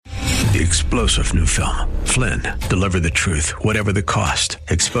The explosive new film, Flynn, deliver the truth, whatever the cost.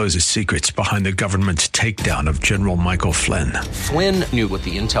 Exposes secrets behind the government's takedown of General Michael Flynn. Flynn knew what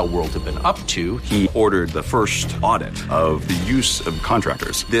the intel world had been up to. He ordered the first audit of the use of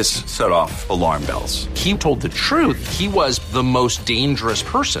contractors. This set off alarm bells. He told the truth. He was the most dangerous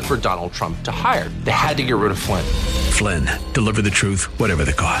person for Donald Trump to hire. They had to get rid of Flynn. Flynn, deliver the truth, whatever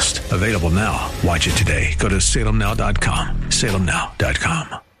the cost. Available now. Watch it today. Go to salemnow.com.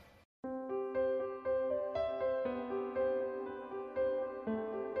 salemnow.com.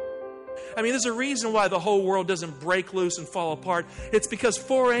 I mean, there's a reason why the whole world doesn't break loose and fall apart. It's because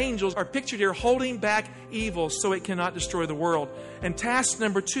 4 angels are pictured here holding back evil so it cannot destroy the world. And task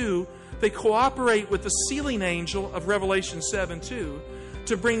number 2, they cooperate with the sealing angel of Revelation 7:2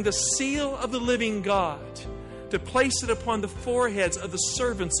 to bring the seal of the living God, to place it upon the foreheads of the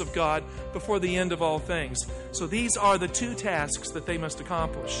servants of God before the end of all things. So these are the 2 tasks that they must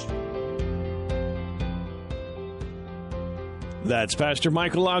accomplish. That's Pastor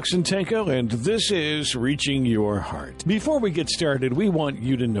Michael Oxentenko, and this is Reaching Your Heart. Before we get started, we want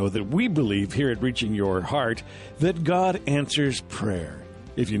you to know that we believe here at Reaching Your Heart that God answers prayer.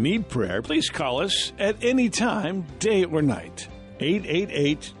 If you need prayer, please call us at any time, day or night.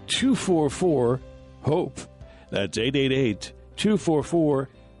 888-244-HOPE. That's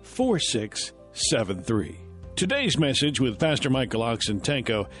 888-244-4673. Today's message with Pastor Michael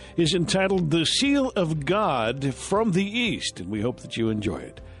Oxentenko is entitled The Seal of God from the East, and we hope that you enjoy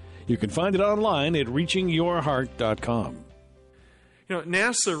it. You can find it online at reachingyourheart.com. You know,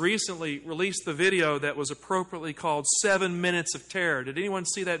 NASA recently released the video that was appropriately called 7 Minutes of Terror. Did anyone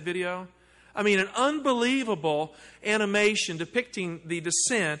see that video? I mean, an unbelievable animation depicting the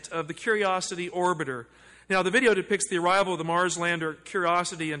descent of the Curiosity orbiter. Now, the video depicts the arrival of the Mars lander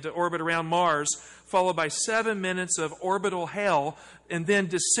Curiosity into orbit around Mars, followed by 7 minutes of orbital hell, and then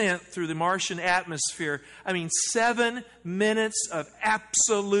descent through the Martian atmosphere. I mean, 7 minutes of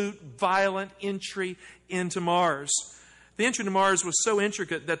absolute violent entry into Mars. The entry to Mars was so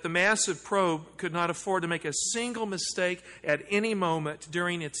intricate that the massive probe could not afford to make a single mistake at any moment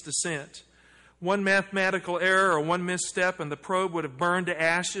during its descent. One mathematical error or one misstep and the probe would have burned to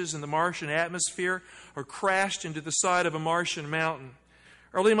ashes in the Martian atmosphere or crashed into the side of a Martian mountain.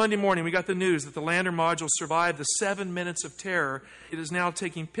 Early Monday morning, we got the news that the lander module survived the 7 minutes of terror. It is now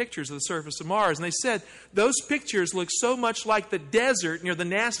taking pictures of the surface of Mars. And they said those pictures look so much like the desert near the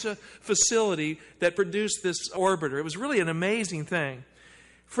NASA facility that produced this orbiter. It was really an amazing thing.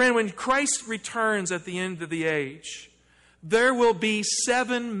 Friend, when Christ returns at the end of the age, there will be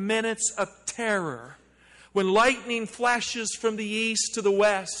 7 minutes of terror when lightning flashes from the east to the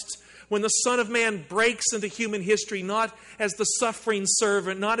west, when the Son of Man breaks into human history, not as the suffering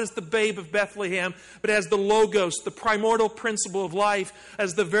servant, not as the babe of Bethlehem, but as the Logos, the primordial principle of life,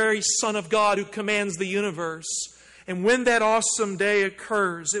 as the very Son of God who commands the universe. And when that awesome day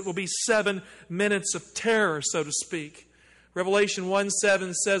occurs, it will be 7 minutes of terror, so to speak. Revelation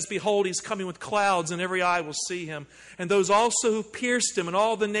 1:7 says, "Behold, he's coming with clouds, and every eye will see him. And those also who pierced him, and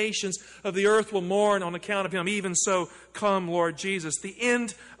all the nations of the earth will mourn on account of him. Even so, come, Lord Jesus." The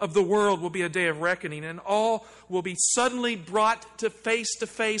end of the world will be a day of reckoning, and all will be suddenly brought to face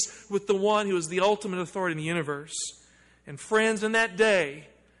with the one who is the ultimate authority in the universe. And friends, in that day,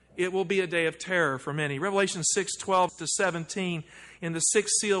 it will be a day of terror for many. Revelation 6:12-17, in the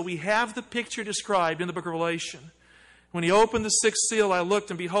 6th seal, we have the picture described in the book of Revelation. When he opened the 6th seal, I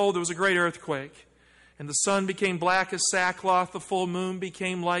looked, and behold, there was a great earthquake. And the sun became black as sackcloth, the full moon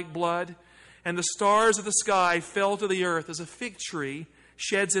became like blood, and the stars of the sky fell to the earth as a fig tree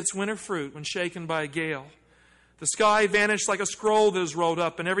sheds its winter fruit when shaken by a gale. The sky vanished like a scroll that is rolled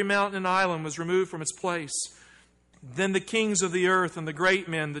up, and every mountain and island was removed from its place. Then the kings of the earth and the great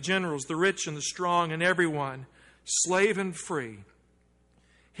men, the generals, the rich and the strong, and everyone, slave and free,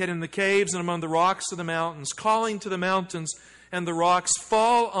 hid in the caves and among the rocks of the mountains, calling to the mountains and the rocks,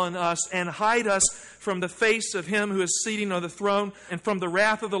 "Fall on us and hide us from the face of him who is seated on the throne and from the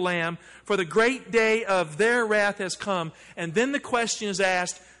wrath of the Lamb, for the great day of their wrath has come." And then the question is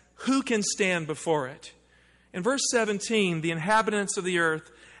asked, who can stand before it? In verse 17, the inhabitants of the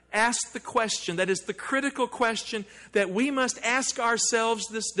earth ask the question that is the critical question that we must ask ourselves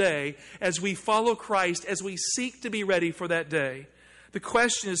this day as we follow Christ, as we seek to be ready for that day. The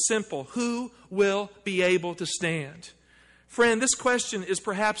question is simple: who will be able to stand? Friend, this question is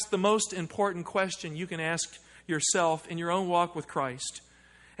perhaps the most important question you can ask yourself in your own walk with Christ.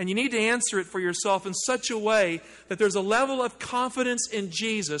 And you need to answer it for yourself in such a way that there's a level of confidence in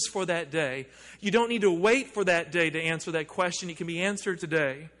Jesus for that day. You don't need to wait for that day to answer that question. It can be answered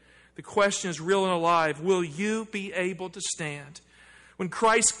today. The question is real and alive. Will you be able to stand? when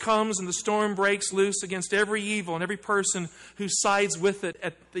Christ comes and the storm breaks loose against every evil and every person who sides with it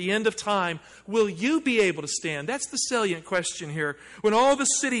at the end of time, will you be able to stand? That's the salient question here. When all the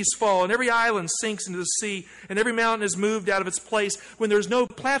cities fall and every island sinks into the sea and every mountain is moved out of its place, when there's no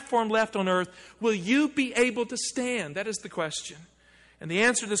platform left on earth, will you be able to stand? That is the question. And the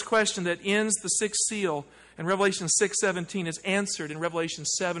answer to this question that ends the sixth seal in Revelation 6:17 is answered in Revelation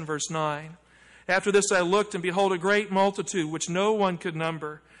 7, verse 9. After this I looked, and behold, a great multitude, which no one could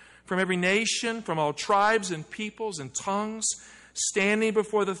number, from every nation, from all tribes and peoples and tongues, standing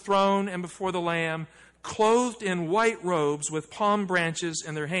before the throne and before the Lamb, clothed in white robes with palm branches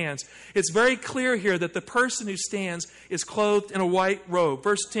in their hands. It's very clear here that the person who stands is clothed in a white robe.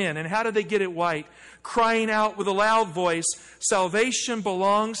 Verse 10, and how did they get it white? Crying out with a loud voice, salvation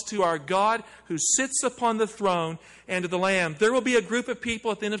belongs to our God who sits upon the throne and to the Lamb. There will be a group of people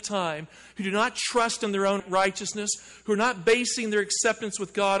at the end of time who do not trust in their own righteousness, who are not basing their acceptance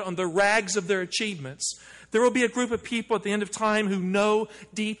with God on the rags of their achievements. There will be a group of people at the end of time who know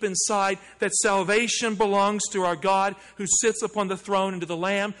deep inside that salvation belongs to our God who sits upon the throne and to the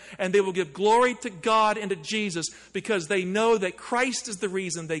Lamb, and they will give glory to God and to Jesus because they know that Christ is the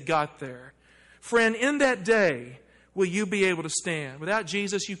reason they got there. Friend, in that day, will you be able to stand? Without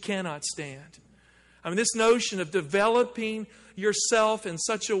Jesus, you cannot stand. I mean, this notion of developing yourself in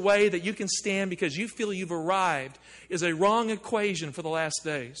such a way that you can stand because you feel you've arrived is a wrong equation for the last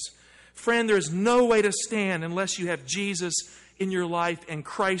days. Friend, there is no way to stand unless you have Jesus in your life and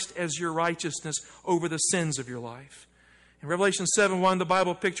Christ as your righteousness over the sins of your life. In Revelation 7:1, the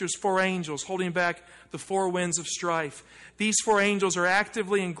Bible pictures 4 angels holding back the 4 winds of strife. These 4 angels are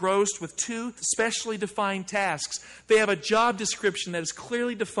actively engrossed with 2 specially defined tasks. They have a job description that is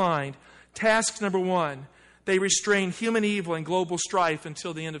clearly defined. Task number 1, they restrain human evil and global strife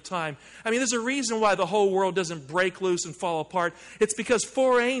until the end of time. I mean, there's a reason why the whole world doesn't break loose and fall apart. It's because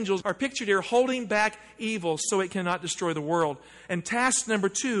 4 angels are pictured here holding back evil so it cannot destroy the world. And task number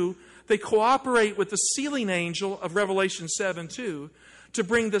 2, they cooperate with the sealing angel of Revelation 7:2 to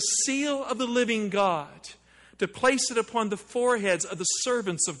bring the seal of the living God, to place it upon the foreheads of the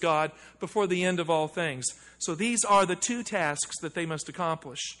servants of God before the end of all things. So these are the 2 tasks that they must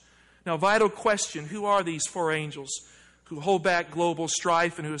accomplish. Now, vital question, who are these 4 angels who hold back global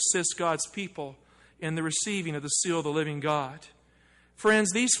strife and who assist God's people in the receiving of the seal of the living God?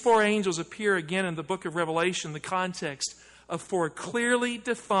 Friends, these 4 angels appear again in the book of Revelation in the context of 4 clearly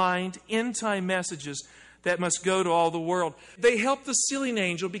defined end-time messages that must go to all the world. They help the sealing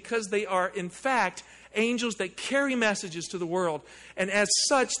angel because they are, in fact, angels that carry messages to the world. And as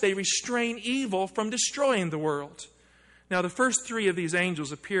such, they restrain evil from destroying the world. Now, the first 3 of these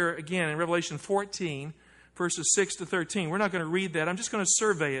angels appear again in Revelation 14, verses 6 to 13. We're not going to read that. I'm just going to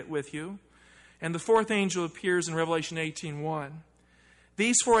survey it with you. And the 4th angel appears in Revelation 18:1.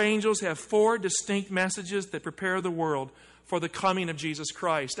 These 4 angels have 4 distinct messages that prepare the world for the coming of Jesus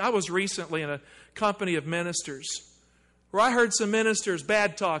Christ. I was recently in a company of ministers where I heard some ministers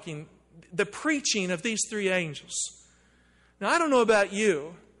bad-talking the preaching of these 3 angels. Now, I don't know about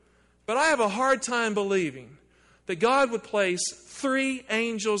you, but I have a hard time believing that God would place 3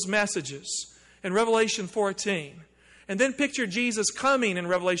 angels' messages in Revelation 14 and then picture Jesus coming in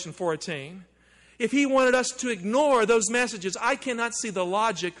Revelation 14. If he wanted us to ignore those messages, I cannot see the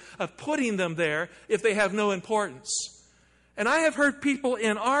logic of putting them there if they have no importance. And I have heard people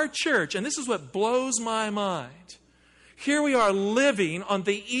in our church, and this is what blows my mind. Here we are living on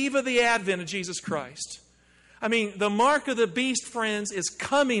the eve of the advent of Jesus Christ. I mean, the mark of the beast, friends, is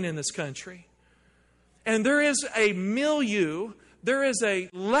coming in this country. And there is a milieu, there is a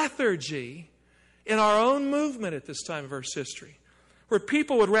lethargy in our own movement at this time of Earth's history, where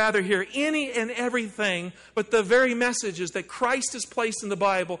people would rather hear any and everything but the very messages that Christ has placed in the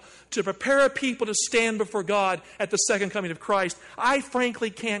Bible to prepare a people to stand before God at the second coming of Christ. I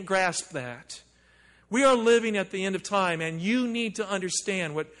frankly can't grasp that. We are living at the end of time, and you need to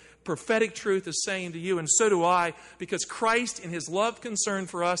understand what prophetic truth is saying to you, and so do I, because Christ, in his love concern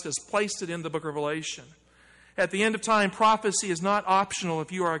for us, has placed it in the book of Revelation. At the end of time, prophecy is not optional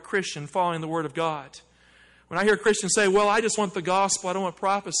if you are a Christian following the Word of God. When I hear Christians say, well, I just want the gospel, I don't want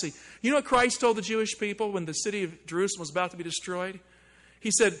prophecy. You know what Christ told the Jewish people when the city of Jerusalem was about to be destroyed?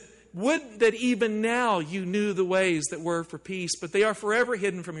 He said, would that even now you knew the ways that were for peace, but they are forever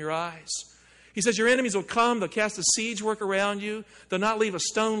hidden from your eyes. He says, your enemies will come, they'll cast a siege work around you, they'll not leave a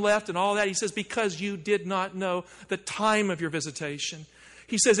stone left and all that. He says, because you did not know the time of your visitation.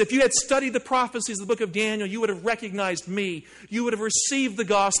 He says, if you had studied the prophecies of the book of Daniel, you would have recognized me. You would have received the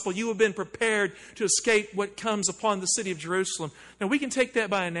gospel. You would have been prepared to escape what comes upon the city of Jerusalem. Now, we can take that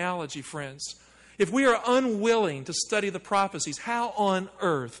by analogy, friends. If we are unwilling to study the prophecies, how on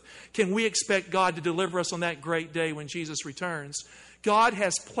earth can we expect God to deliver us on that great day when Jesus returns? God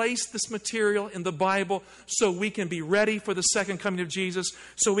has placed this material in the Bible so we can be ready for the second coming of Jesus,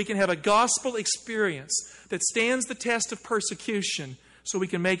 so we can have a gospel experience that stands the test of persecution, so we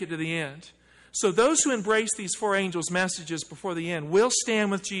can make it to the end. So those who embrace these four angels' messages before the end will stand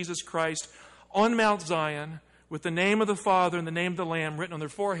with Jesus Christ on Mount Zion with the name of the Father and the name of the Lamb written on their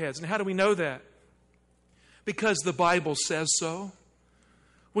foreheads. And how do we know that? Because the Bible says so.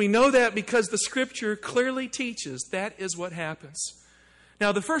 We know that because the Scripture clearly teaches that is what happens.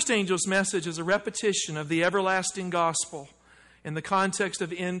 Now, the first angel's message is a repetition of the everlasting gospel in the context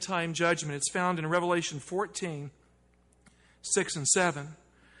of end-time judgment. It's found in Revelation 14, 6 and 7.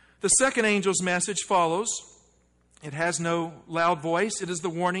 The second angel's message follows. It has no loud voice. It is the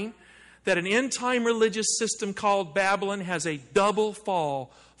warning that an end-time religious system called Babylon has a double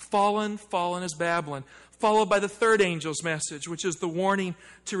fall. Fallen is Babylon. Followed by the third angel's message, which is the warning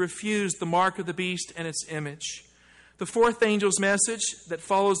to refuse the mark of the beast and its image. The fourth angel's message that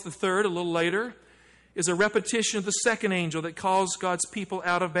follows the third a little later is a repetition of the second angel that calls God's people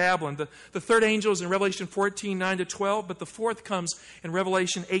out of Babylon. The third angel is in Revelation 14, 9 to 12, but the fourth comes in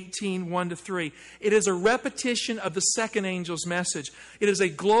Revelation 18, 1 to 3. It is a repetition of the second angel's message. It is a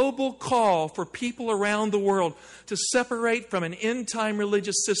global call for people around the world to separate from an end-time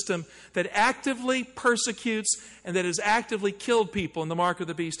religious system that actively persecutes and that has actively killed people in the mark of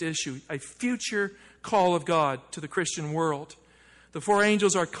the beast issue. A future call of God to the Christian world. The four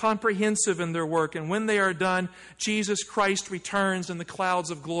angels are comprehensive in their work, and when they are done, Jesus Christ returns in the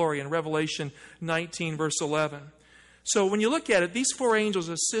clouds of glory in Revelation 19, verse 11. So when you look at it, these four angels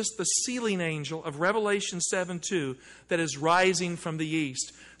assist the sealing angel of Revelation 7:2 that is rising from the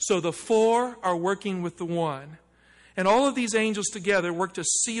east. So the four are working with the one. And all of these angels together work to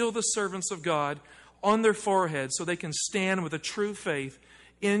seal the servants of God on their foreheads so they can stand with a true faith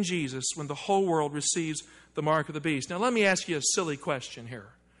in Jesus when the whole world receives the mark of the beast. Now let me ask you a silly question here.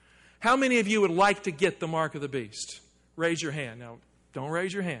 How many of you would like to get the mark of the beast? Raise your hand. Now, don't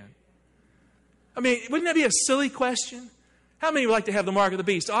raise your hand. I mean, wouldn't that be a silly question? How many would like to have the mark of the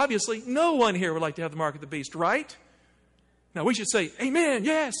beast? Obviously, no one here would like to have the mark of the beast, right? Now, we should say, amen,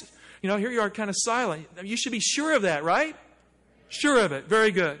 yes. You know, here you are kind of silent. You should be sure of that, right? Sure of it.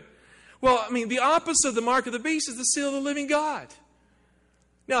 Very good. Well, I mean, the opposite of the mark of the beast is the seal of the living God.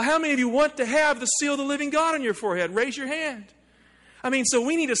 Now, how many of you want to have the seal of the living God on your forehead? Raise your hand. I mean, so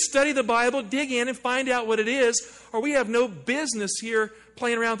we need to study the Bible, dig in, and find out what it is, or we have no business here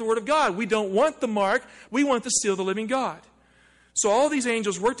playing around with the Word of God. We don't want the mark. We want the seal of the living God. So all these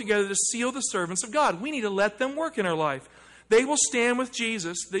angels work together to seal the servants of God. We need to let them work in our life. They will stand with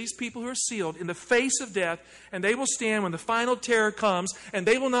Jesus, these people who are sealed, in the face of death, and they will stand when the final terror comes, and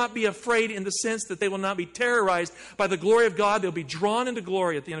they will not be afraid in the sense that they will not be terrorized by the glory of God. They'll be drawn into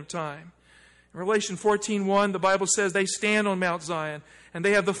glory at the end of time. In Revelation 14:1, the Bible says they stand on Mount Zion, and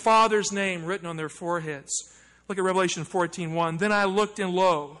they have the Father's name written on their foreheads. Look at Revelation 14:1. Then I looked, and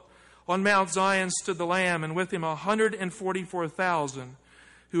lo, on Mount Zion stood the Lamb, and with him 144,000,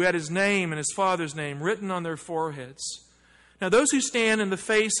 who had his name and his Father's name written on their foreheads. Now, those who stand in the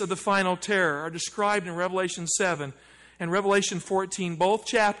face of the final terror are described in Revelation 7 and Revelation 14. Both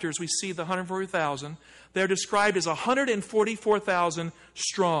chapters, we see the 140,000. They're described as 144,000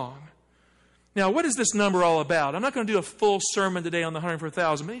 strong. Now, what is this number all about? I'm not going to do a full sermon today on the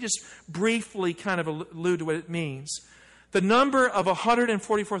 144,000. Let me just briefly kind of allude to what it means. The number of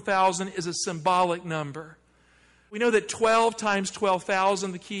 144,000 is a symbolic number. We know that 12 times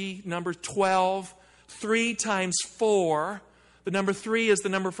 12,000, the key number 12, 3 times 4. The number 3 is the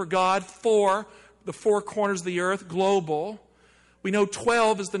number for God. 4, the four corners of the earth, global. We know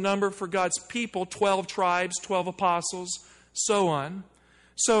 12 is the number for God's people, 12 tribes, 12 apostles, so on.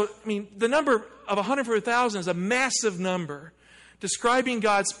 So, I mean, the number of 140,000 is a massive number, describing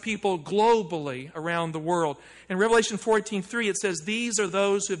God's people globally around the world. In Revelation 14:3, it says, these are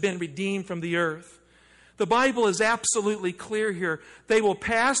those who have been redeemed from the earth. The Bible is absolutely clear here. They will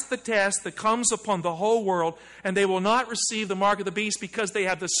pass the test that comes upon the whole world, and they will not receive the mark of the beast because they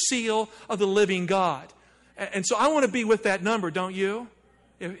have the seal of the living God. And so I want to be with that number, don't you?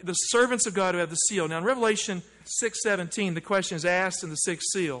 The servants of God who have the seal. Now in Revelation 6:17, the question is asked in the sixth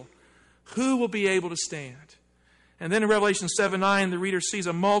seal, who will be able to stand? And then in Revelation 7:9, the reader sees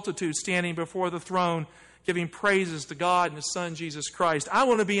a multitude standing before the throne, giving praises to God and His Son, Jesus Christ. I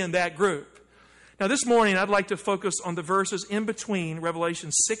want to be in that group. Now this morning, I'd like to focus on the verses in between Revelation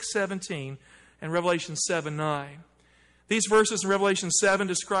 6:17 and Revelation 7:9. These verses in Revelation 7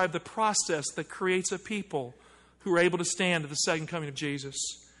 describe the process that creates a people who are able to stand at the second coming of Jesus.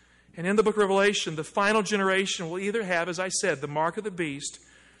 And in the book of Revelation, the final generation will either have, as I said, the mark of the beast,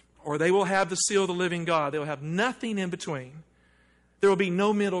 or they will have the seal of the living God. They will have nothing in between. There will be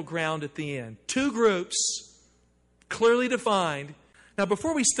no middle ground at the end. Two groups, clearly defined. Now,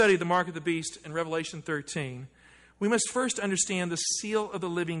 before we study the mark of the beast in Revelation 13, we must first understand the seal of the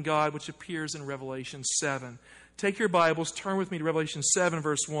living God, which appears in Revelation 7. Take your Bibles, turn with me to Revelation 7,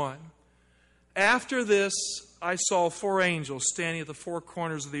 verse 1. After this, I saw four angels standing at the four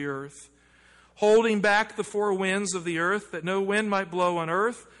corners of the earth, holding back the four winds of the earth, that no wind might blow on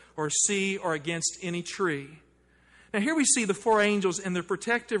earth or sea or against any tree. Now here we see the four angels in their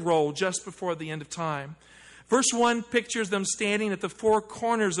protective role just before the end of time. Verse 1 pictures them standing at the four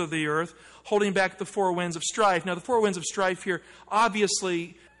corners of the earth, holding back the four winds of strife. Now the four winds of strife here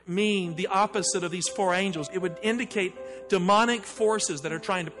obviously mean the opposite of these four angels. It would indicate demonic forces that are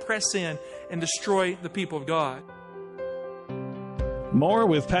trying to press in and destroy the people of God. More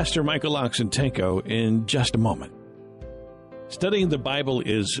with Pastor Michael Oxentenko in just a moment. Studying the Bible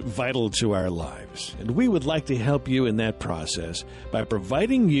is vital to our lives, and we would like to help you in that process by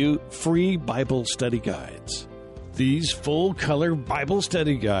providing you free Bible study guides. These full-color Bible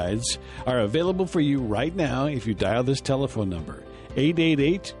study guides are available for you right now if you dial this telephone number,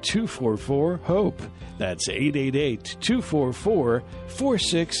 888-244-HOPE. That's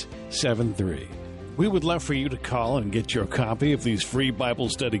 888-244-4673. We would love for you to call and get your copy of these free Bible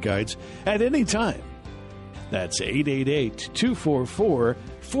study guides at any time. That's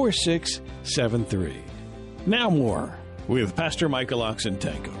 888-244-4673. Now more with Pastor Michael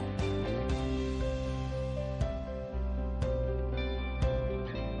Oxentenko.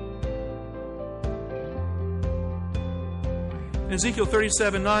 In Ezekiel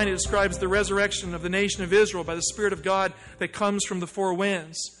 37:9, it describes the resurrection of the nation of Israel by the Spirit of God that comes from the four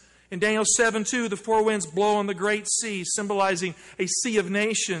winds. In Daniel 7:2, the four winds blow on the great sea, symbolizing a sea of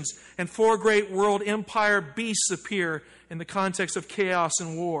nations, and four great world empire beasts appear in the context of chaos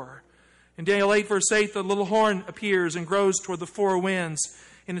and war. In Daniel 8, verse 8, the little horn appears and grows toward the four winds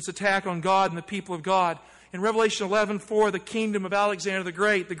in its attack on God and the people of God. In Revelation 11:4, the kingdom of Alexander the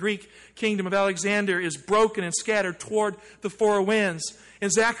Great, the Greek kingdom of Alexander, is broken and scattered toward the four winds. In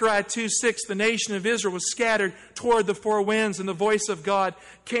Zechariah 2:6, the nation of Israel was scattered toward the four winds, and the voice of God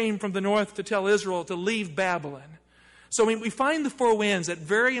came from the north to tell Israel to leave Babylon. So we find the four winds at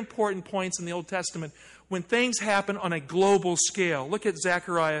very important points in the Old Testament when things happen on a global scale. Look at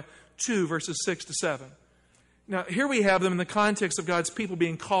Zechariah 2, verses 6 to 7. Now, here we have them in the context of God's people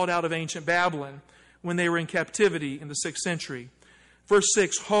being called out of ancient Babylon when they were in captivity in the 6th century. Verse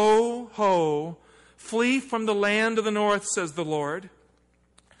 6, Ho, ho, flee from the land of the north, says the Lord.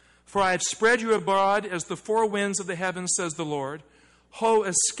 For I have spread you abroad as the four winds of the heavens, says the Lord. Ho,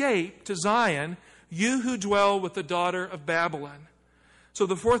 escape to Zion, you who dwell with the daughter of Babylon. So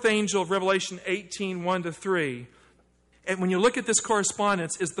the fourth angel of Revelation 18:1-3, and when you look at this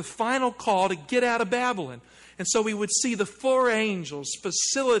correspondence, is the final call to get out of Babylon. And so we would see the four angels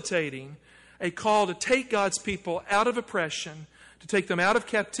facilitating a call to take God's people out of oppression, to take them out of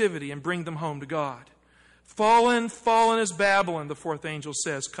captivity and bring them home to God. Fallen, fallen is Babylon, the fourth angel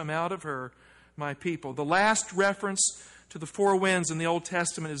says. Come out of her, my people. The last reference to the four winds in the Old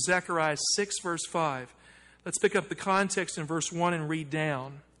Testament is Zechariah 6, verse 5. Let's pick up the context in verse 1 and read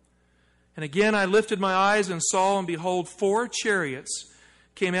down. And again I lifted my eyes and saw, and behold, four chariots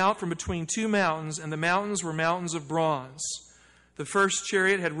came out from between two mountains, and the mountains were mountains of bronze. The first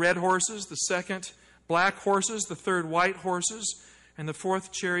chariot had red horses, the second black horses, the third white horses, and the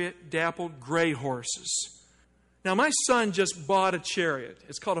fourth chariot dappled gray horses. Now, my son just bought a chariot.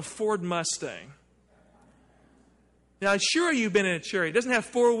 It's called a Ford Mustang. Now, sure you've been in a chariot. It doesn't have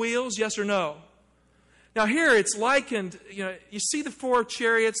four wheels, yes or no? Now, here it's likened, you see the four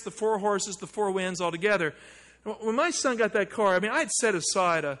chariots, the four horses, the four winds all together. When my son got that car, I'd set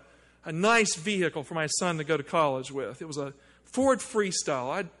aside a nice vehicle for my son to go to college with. It was a Ford Freestyle.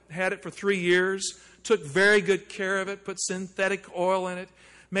 I'd had it for 3 years, took very good care of it, put synthetic oil in it,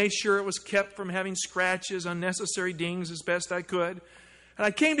 made sure it was kept from having scratches, unnecessary dings as best I could. And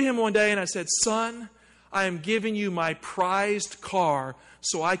I came to him one day and I said, son, I am giving you my prized car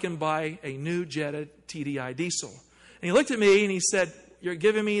so I can buy a new Jetta TDI diesel. And he looked at me and he said, you're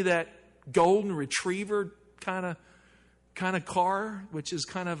giving me that golden retriever kind of car, which is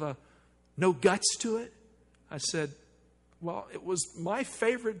kind of a no guts to it? I said, well, it was my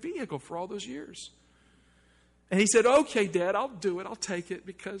favorite vehicle for all those years. And he said, okay, Dad, I'll do it. I'll take it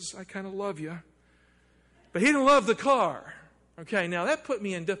because I kind of love you. But he didn't love the car. Okay, now that put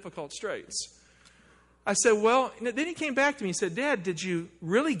me in difficult straits. I said, well, then he came back to me and said, Dad, did you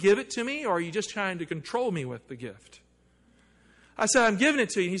really give it to me, or are you just trying to control me with the gift? I said, I'm giving it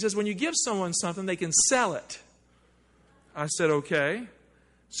to you. He says, when you give someone something, they can sell it. I said, okay.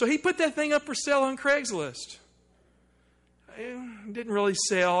 So he put that thing up for sale on Craigslist. It didn't really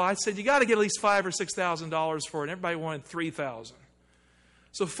sell. I said, you got to get at least $5,000 or $6,000 for it. And everybody wanted $3,000.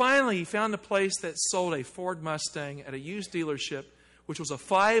 So finally, he found a place that sold a Ford Mustang at a used dealership, which was a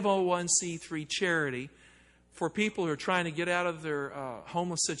 501c3 charity for people who are trying to get out of their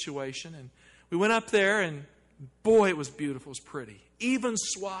homeless situation. And we went up there, and boy, it was beautiful. It was pretty. Even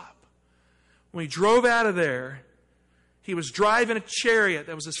swap. When we drove out of there, he was driving a chariot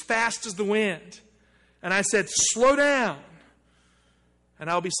that was as fast as the wind. And I said, slow down. And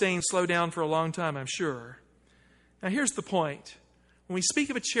I'll be saying slow down for a long time, I'm sure. Now, here's the point. When we speak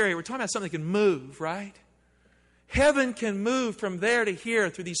of a chariot, we're talking about something that can move, right? Heaven can move from there to here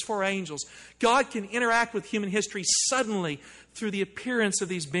through these four angels. God can interact with human history suddenly through the appearance of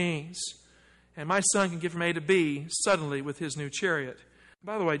these beings. And my son can get from A to B suddenly with his new chariot.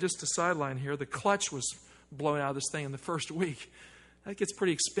 By the way, just a sideline here, the clutch was blown out of this thing in the first week. That gets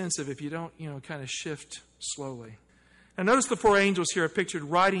pretty expensive if you don't, kind of shift slowly. Now notice the four angels here are pictured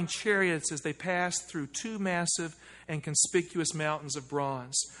riding chariots as they pass through two massive and conspicuous mountains of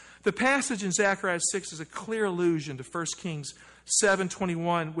bronze. The passage in Zechariah 6 is a clear allusion to 1 Kings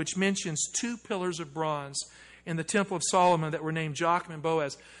 7:21, which mentions two pillars of bronze in the Temple of Solomon that were named Joachim and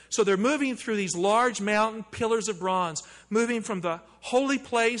Boaz. So they're moving through these large mountain pillars of bronze, moving from the holy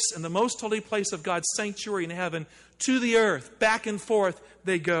place and the most holy place of God's sanctuary in heaven to the earth. Back and forth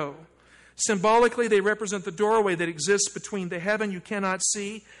they go. Symbolically, they represent the doorway that exists between the heaven you cannot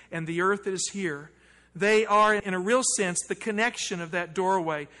see and the earth that is here. They are, in a real sense, the connection of that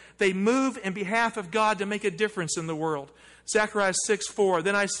doorway. They move in behalf of God to make a difference in the world. Zechariah 6:4,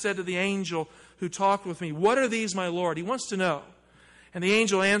 then I said to the angel who talked with me, what are these, my Lord? He wants to know. And the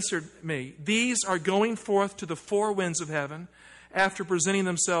angel answered me, these are going forth to the four winds of heaven after presenting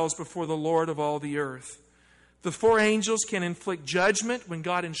themselves before the Lord of all the earth. The four angels can inflict judgment when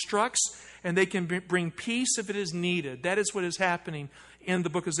God instructs, and they can bring peace if it is needed. That is what is happening in the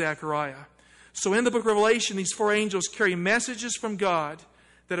book of Zechariah. So in the book of Revelation, these four angels carry messages from God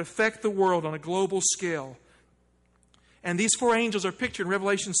that affect the world on a global scale. And these four angels are pictured in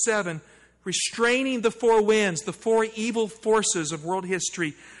Revelation 7 restraining the four winds, the four evil forces of world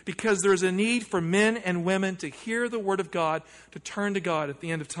history, because there is a need for men and women to hear the word of God, to turn to God at the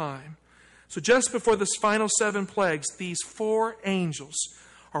end of time. So just before this final seven plagues, these four angels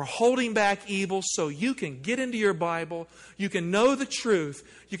are holding back evil so you can get into your Bible, you can know the truth,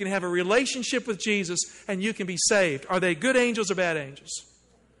 you can have a relationship with Jesus, and you can be saved. Are they good angels or bad angels?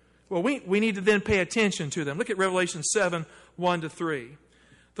 Well, we need to then pay attention to them. Look at Revelation 7, 1-3.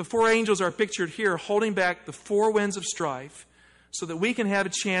 The four angels are pictured here holding back the four winds of strife so that we can have a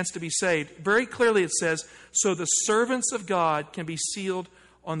chance to be saved. Very clearly it says, so the servants of God can be sealed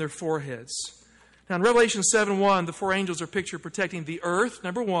on their foreheads. Now in Revelation 7:1, the four angels are pictured protecting the earth,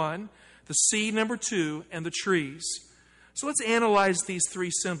 number one, the sea, number two, and the trees. So let's analyze these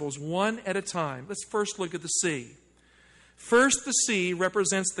three symbols one at a time. Let's first look at the sea. First, the sea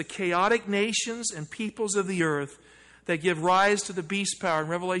represents the chaotic nations and peoples of the earth that give rise to the beast power in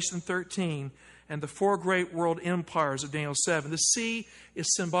Revelation 13 and the four great world empires of Daniel 7. The sea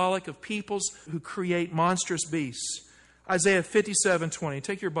is symbolic of peoples who create monstrous beasts. Isaiah 57:20.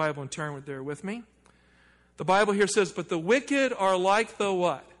 Take your Bible and turn there with me. The Bible here says, but the wicked are like the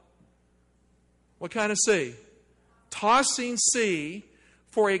what? What kind of sea? Tossing sea,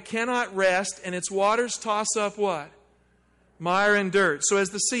 for it cannot rest, and its waters toss up what? Mire and dirt. So is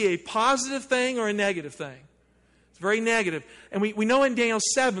the sea a positive thing or a negative thing? It's very negative. And we know in Daniel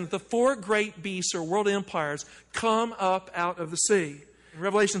 7 that the four great beasts or world empires come up out of the sea. In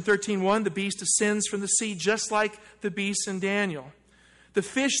Revelation 13:1, the beast ascends from the sea just like the beasts in Daniel. The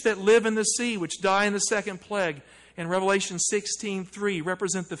fish that live in the sea, which die in the second plague, in Revelation 16:3,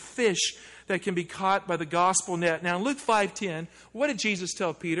 represent the fish that can be caught by the gospel net. Now in Luke 5:10, what did Jesus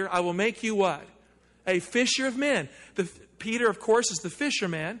tell Peter? I will make you what? A fisher of men. Peter, of course, is the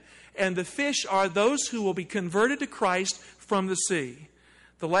fisherman, and the fish are those who will be converted to Christ from the sea.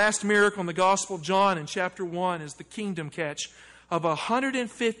 The last miracle in the Gospel of John in chapter 1 is the kingdom catch of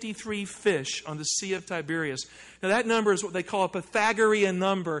 153 fish on the Sea of Tiberias. Now that number is what they call a Pythagorean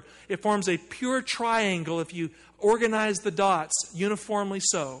number. It forms a pure triangle if you organize the dots uniformly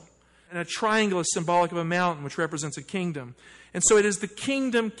so. And a triangle is symbolic of a mountain, which represents a kingdom. And so it is the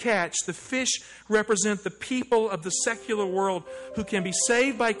kingdom catch. The fish represent the people of the secular world who can be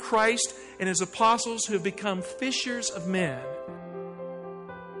saved by Christ and His apostles who have become fishers of men.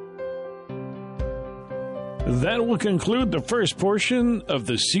 That will conclude the first portion of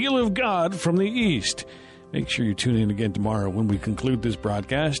the Seal of God from the East. Make sure you tune in again tomorrow when we conclude this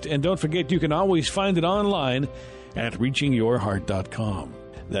broadcast. And don't forget, you can always find it online at reachingyourheart.com.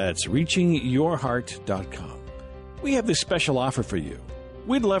 That's reachingyourheart.com. We have this special offer for you.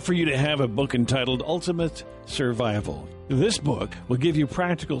 We'd love for you to have a book entitled Ultimate Survival. This book will give you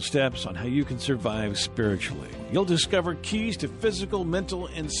practical steps on how you can survive spiritually. You'll discover keys to physical, mental,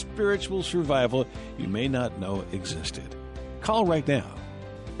 and spiritual survival you may not know existed. Call right now.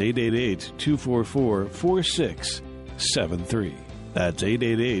 888-244-4673. That's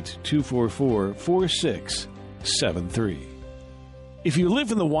 888-244-4673. If you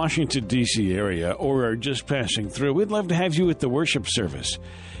live in the Washington, D.C. area or are just passing through, we'd love to have you at the worship service.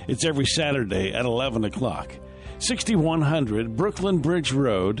 It's every Saturday at 11 o'clock. 6100 Brooklyn Bridge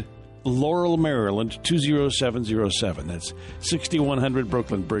Road, Laurel, Maryland, 20707. That's 6100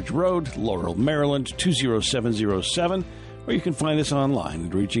 Brooklyn Bridge Road, Laurel, Maryland, 20707. Or you can find us online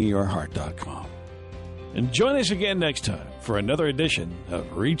at reachingyourheart.com. And join us again next time for another edition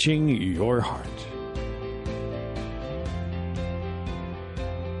of Reaching Your Heart.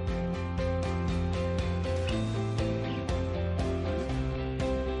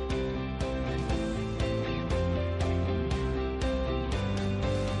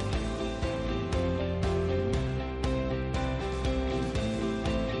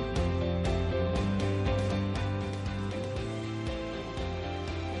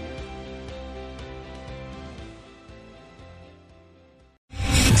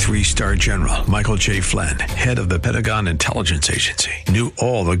 Three-star General Michael J. Flynn, head of the Pentagon Intelligence Agency, knew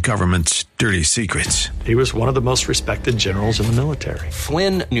all the government's dirty secrets. He was one of the most respected generals in the military.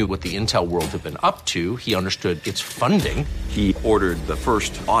 Flynn knew what the intel world had been up to. He understood its funding. He ordered the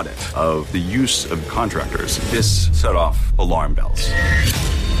first audit of the use of contractors. This set off alarm bells.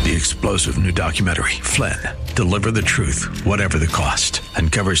 The explosive new documentary, Flynn, Deliver the Truth, Whatever the Cost,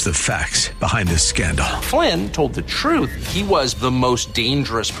 uncovers the facts behind this scandal. Flynn told the truth. He was the most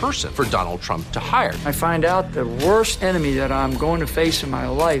dangerous person for Donald Trump to hire. I find out the worst enemy that I'm going to face in my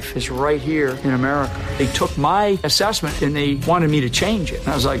life is right here in America. They took my assessment and they wanted me to change it. And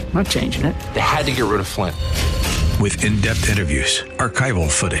I was like, I'm not changing it. They had to get rid of Flynn. With in-depth interviews, archival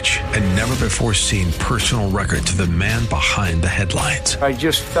footage, and never-before-seen personal records of the man behind the headlines. I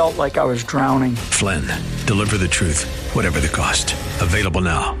just felt like I was drowning. Flynn, Deliver the Truth, Whatever the Cost. Available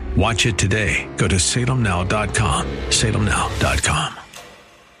now. Watch it today. Go to salemnow.com. salemnow.com.